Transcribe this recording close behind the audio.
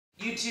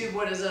YouTube,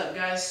 what is up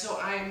guys? So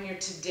I am here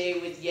today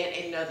with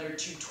yet another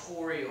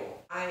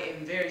tutorial. I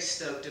am very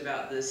stoked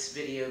about this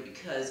video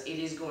because it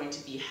is going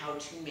to be how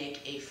to make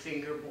a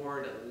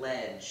fingerboard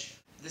ledge.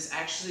 This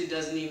actually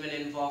doesn't even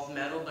involve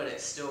metal, but it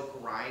still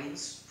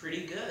grinds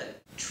pretty good.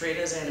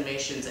 Trader's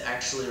Animations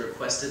actually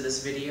requested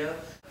this video,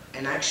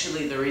 and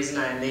actually the reason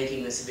I'm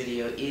making this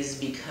video is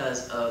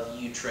because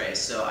of you, Trey,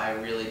 so I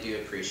really do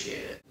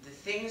appreciate it. The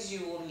things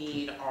you will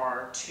need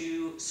are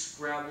 2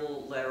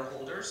 Scrabble letter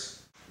holders,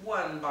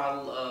 1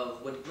 bottle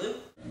of wood glue,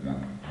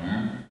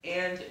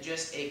 and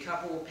just a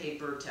couple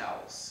paper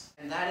towels.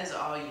 And that is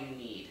all you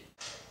need.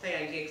 Thing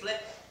I can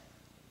flip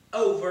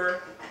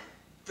over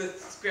the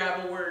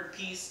Scrabble word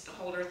piece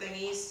holder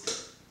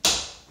thingies.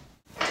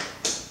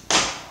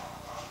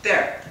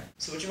 There.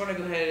 So what you want to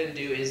go ahead and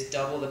do is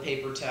double the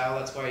paper towel.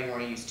 That's why you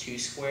want to use 2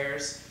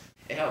 squares.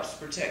 It helps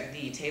protect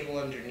the table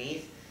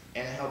underneath,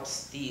 and it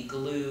helps the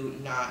glue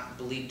not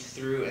bleed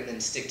through and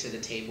then stick to the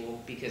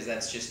table, because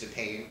that's just a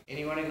pain. And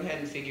you want to go ahead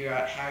and figure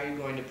out how you're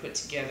going to put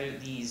together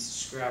these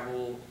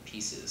Scrabble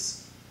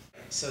pieces.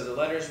 So the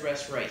letters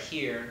rest right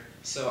here,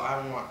 so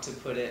I want to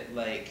put it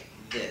like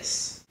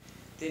this.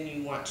 Then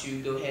you want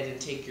to go ahead and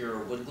take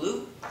your wood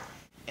glue,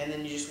 and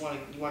then you just want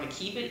to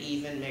keep it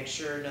even, make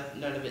sure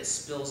none of it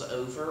spills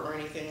over or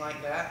anything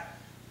like that.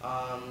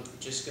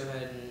 Just go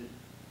ahead and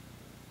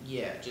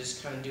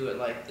just kind of do it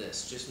like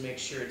this. Just make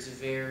sure it's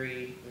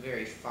very,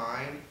 very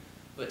fine,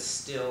 but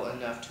still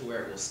enough to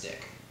where it will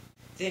stick.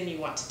 Then you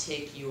want to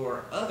take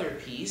your other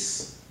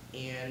piece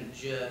and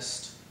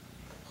just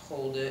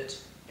hold it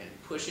and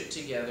push it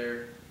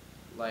together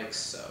like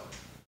so.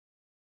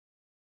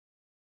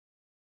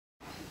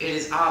 It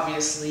is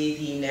obviously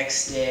the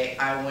next day.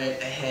 I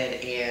went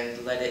ahead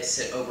and let it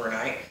sit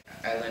overnight.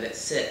 I let it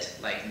sit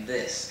like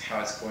this,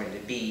 how it's going to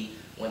be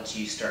once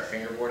you start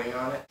fingerboarding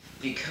on it.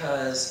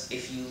 Because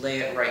if you lay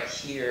it right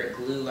here,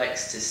 glue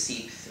likes to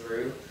seep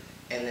through,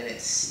 and then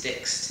it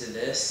sticks to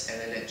this,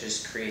 and then it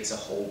just creates a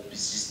hole.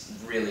 It's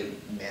just really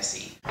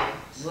messy. A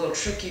little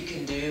trick you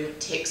can do,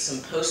 take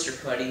some poster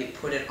putty,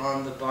 put it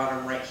on the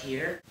bottom right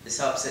here. This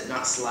helps it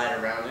not slide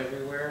around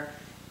everywhere.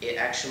 It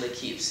actually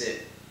keeps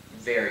it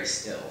very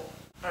still.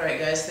 Alright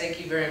guys, thank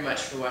you very much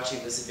for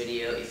watching this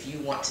video. If you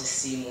want to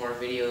see more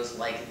videos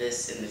like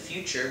this in the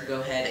future,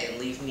 go ahead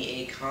and leave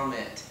me a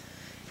comment.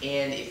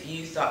 And if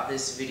you thought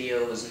this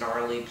video was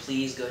gnarly,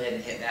 please go ahead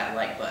and hit that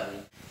like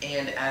button.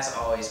 And as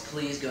always,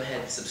 please go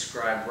ahead and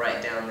subscribe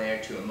right down there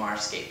to Amar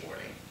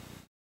Skateboarding.